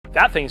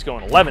That thing's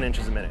going 11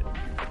 inches a minute.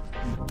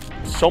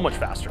 So much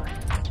faster.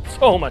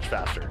 So much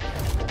faster.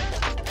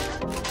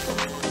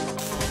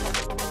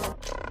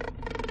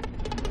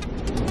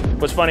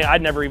 What's funny,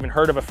 I'd never even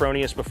heard of a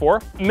Fronius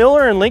before.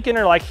 Miller and Lincoln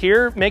are like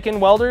here making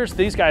welders.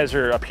 These guys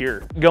are up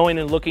here going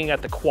and looking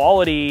at the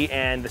quality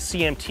and the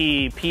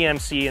CMT,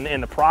 PMC,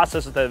 and the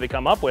processes that they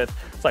come up with.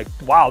 It's like,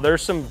 wow,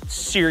 there's some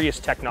serious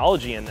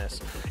technology in this.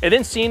 And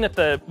then seeing that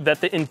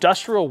the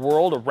industrial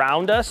world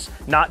around us,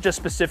 not just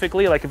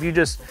specifically, like if you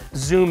just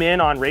zoom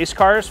in on race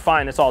cars,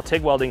 fine, it's all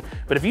TIG welding.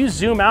 But if you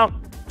zoom out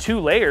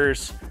 2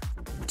 layers,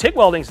 TIG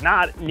welding's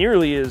not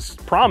nearly as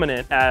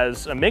prominent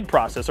as a MIG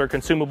process or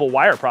consumable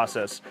wire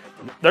process.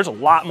 There's a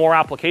lot more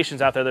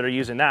applications out there that are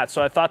using that.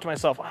 So I thought to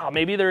myself, wow,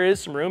 maybe there is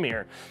some room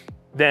here.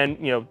 Then,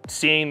 you know,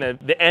 seeing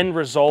the end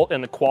result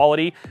and the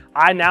quality,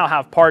 I now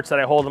have parts that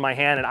I hold in my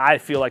hand and I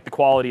feel like the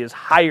quality is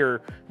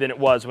higher than it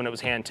was when it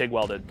was hand TIG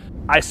welded.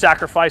 I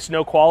sacrificed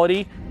no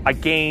quality, I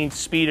gained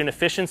speed and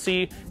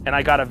efficiency, and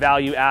I got a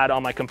value add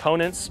on my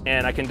components,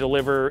 and I can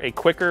deliver a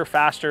quicker,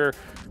 faster,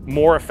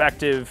 more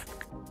effective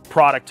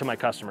product to my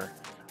customer.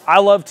 I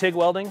love TIG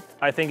welding.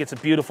 I think it's a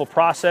beautiful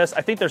process.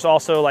 I think there's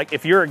also, like,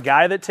 if you're a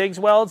guy that TIGs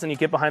welds and you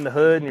get behind the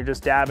hood and you're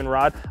just dabbing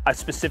rod, I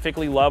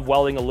specifically love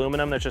welding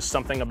aluminum. There's just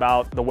something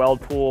about the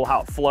weld pool,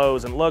 how it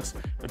flows and looks.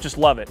 I just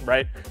love it,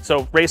 right?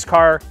 So race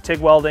car, TIG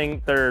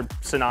welding, they're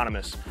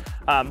synonymous.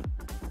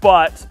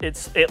 But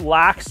it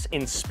lacks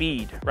in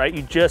speed, right?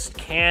 You just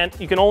can't,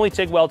 you can only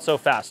TIG weld so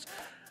fast.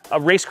 A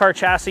race car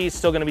chassis is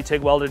still gonna be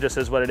TIG welded, just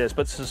as what it is.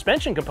 But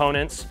suspension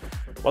components,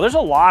 well, there's a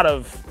lot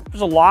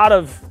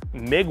of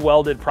MIG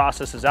welded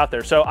processes out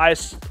there. So I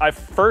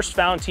first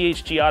found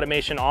THG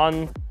Automation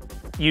on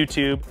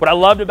YouTube. What I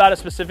loved about it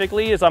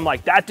specifically is I'm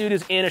like, that dude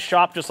is in a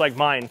shop just like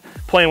mine,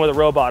 playing with a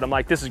robot. I'm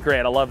like, this is great,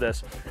 I love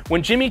this.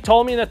 When Jimmy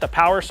told me that the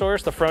power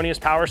source, the Fronius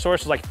power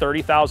source was like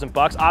 30,000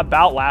 bucks, I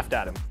about laughed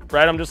at him,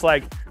 right? I'm just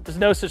like, there's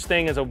no such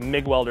thing as a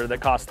MIG welder that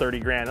costs 30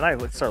 grand. And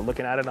I start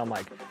looking at it and I'm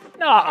like,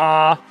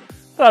 nah.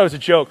 I thought it was a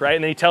joke, right?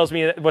 And then he tells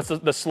me what's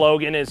the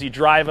slogan is, you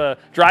drive a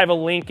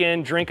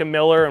Lincoln, drink a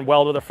Miller, and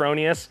weld with a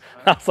Fronius.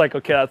 I was like,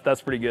 okay,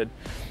 that's pretty good.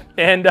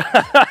 And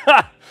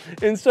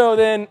and so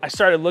then I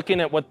started looking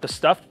at what the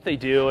stuff that they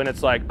do, and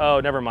it's like, oh,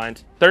 never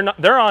mind.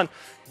 They're on,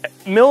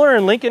 Miller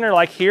and Lincoln are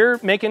like here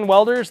making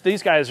welders.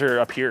 These guys are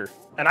up here.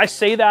 And I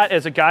say that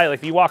as a guy, like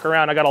if you walk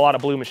around, I got a lot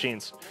of blue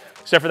machines,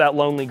 except for that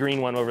lonely green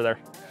one over there.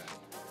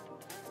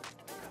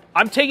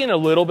 I'm taking a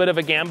little bit of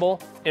a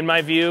gamble in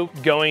my view,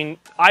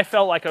 I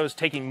felt like I was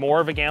taking more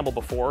of a gamble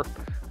before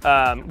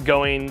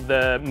going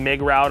the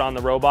MIG route on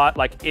the robot.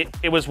 Like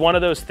it was one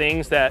of those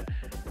things that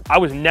I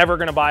was never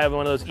gonna buy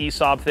one of those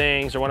ESOB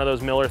things or one of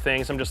those Miller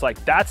things. I'm just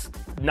like, that's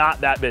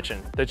not that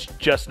bitchin', that's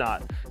just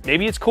not.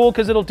 Maybe it's cool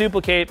because it'll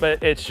duplicate,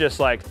 but it's just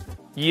like,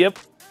 yep,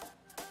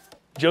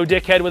 Joe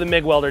Dickhead with a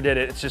MIG welder did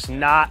it. It's just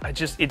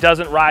not, it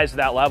doesn't rise to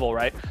that level,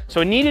 right?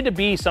 So it needed to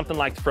be something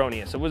like the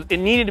Fronius. It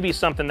needed to be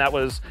something that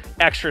was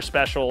extra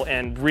special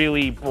and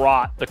really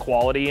brought the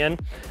quality in.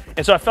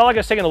 And so I felt like I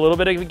was taking a little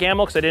bit of a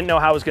gamble because I didn't know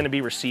how it was going to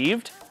be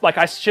received. Like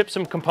I shipped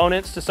some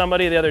components to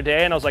somebody the other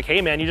day and I was like, hey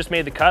man, you just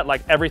made the cut,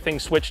 like everything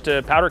switched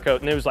to powder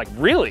coat. And it was like,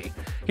 really?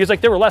 He was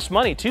like, there were less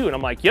money too. And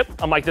I'm like, yep.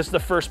 I'm like, this is the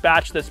first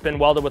batch that's been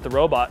welded with the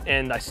robot.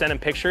 And I sent him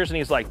pictures and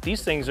he's like,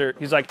 these things are,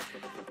 he's like,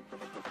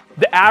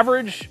 the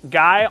average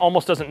guy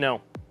almost doesn't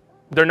know.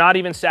 They're not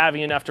even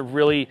savvy enough to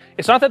really,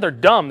 it's not that they're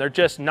dumb, they're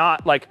just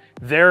not like,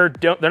 they're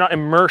not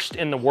immersed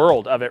in the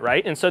world of it,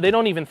 right? And so they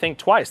don't even think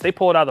twice. They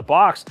pull it out of the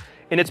box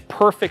and it's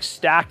perfect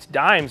stacked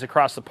dimes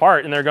across the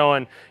part. And they're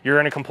going, you're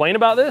gonna complain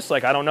about this?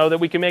 Like, I don't know that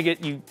we can make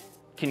it,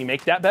 can you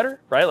make that better,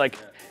 right? Like,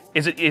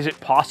 is it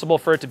possible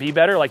for it to be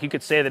better? Like you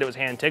could say that it was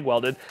hand TIG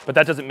welded, but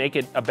that doesn't make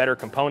it a better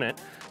component.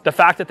 The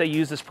fact that they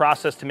use this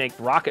process to make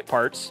rocket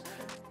parts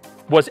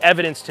was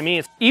evidence to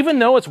me. Even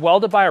though it's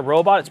welded by a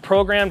robot, it's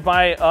programmed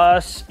by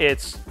us,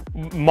 it's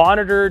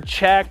monitored,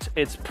 checked,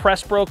 it's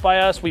press broke by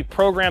us, we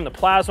program the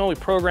plasma, we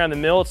program the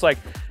mill. It's like,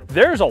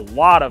 there's a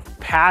lot of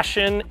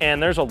passion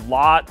and there's a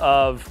lot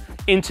of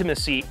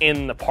intimacy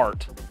in the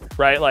part,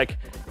 right? Like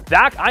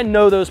that, I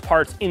know those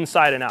parts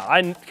inside and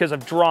out. Because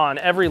I've drawn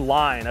every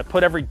line, I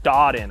put every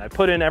dot in, I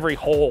put in every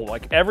hole,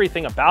 like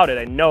everything about it,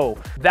 I know.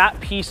 That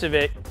piece of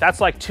it,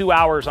 that's like 2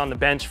 hours on the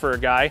bench for a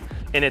guy,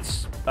 and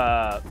it's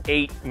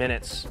 8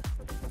 minutes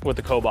with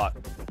the cobot.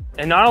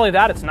 And not only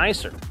that, it's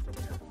nicer.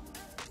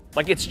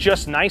 Like it's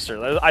just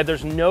nicer.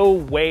 There's no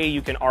way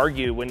you can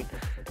argue when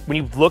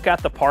you look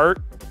at the part.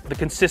 The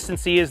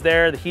consistency is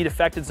there, the heat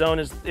affected zone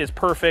is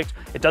perfect.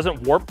 It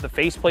doesn't warp the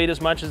faceplate as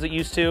much as it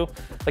used to.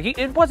 Like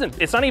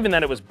it's not even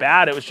that it was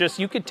bad, it was just,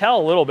 you could tell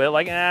a little bit,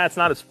 like, it's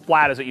not as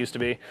flat as it used to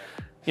be.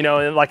 You know,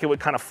 and like it would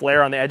kind of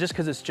flare on the edges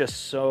because it's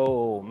just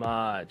so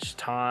much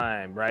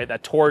time, right?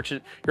 That torch,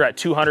 you're at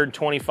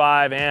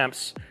 225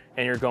 amps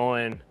and you're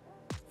going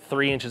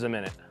 3 inches a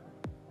minute,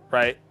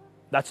 right?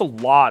 That's a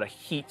lot of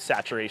heat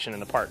saturation in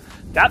the part.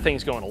 That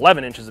thing's going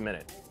 11 inches a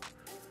minute,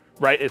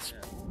 right? It's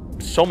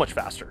so much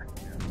faster.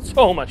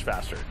 So much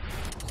faster.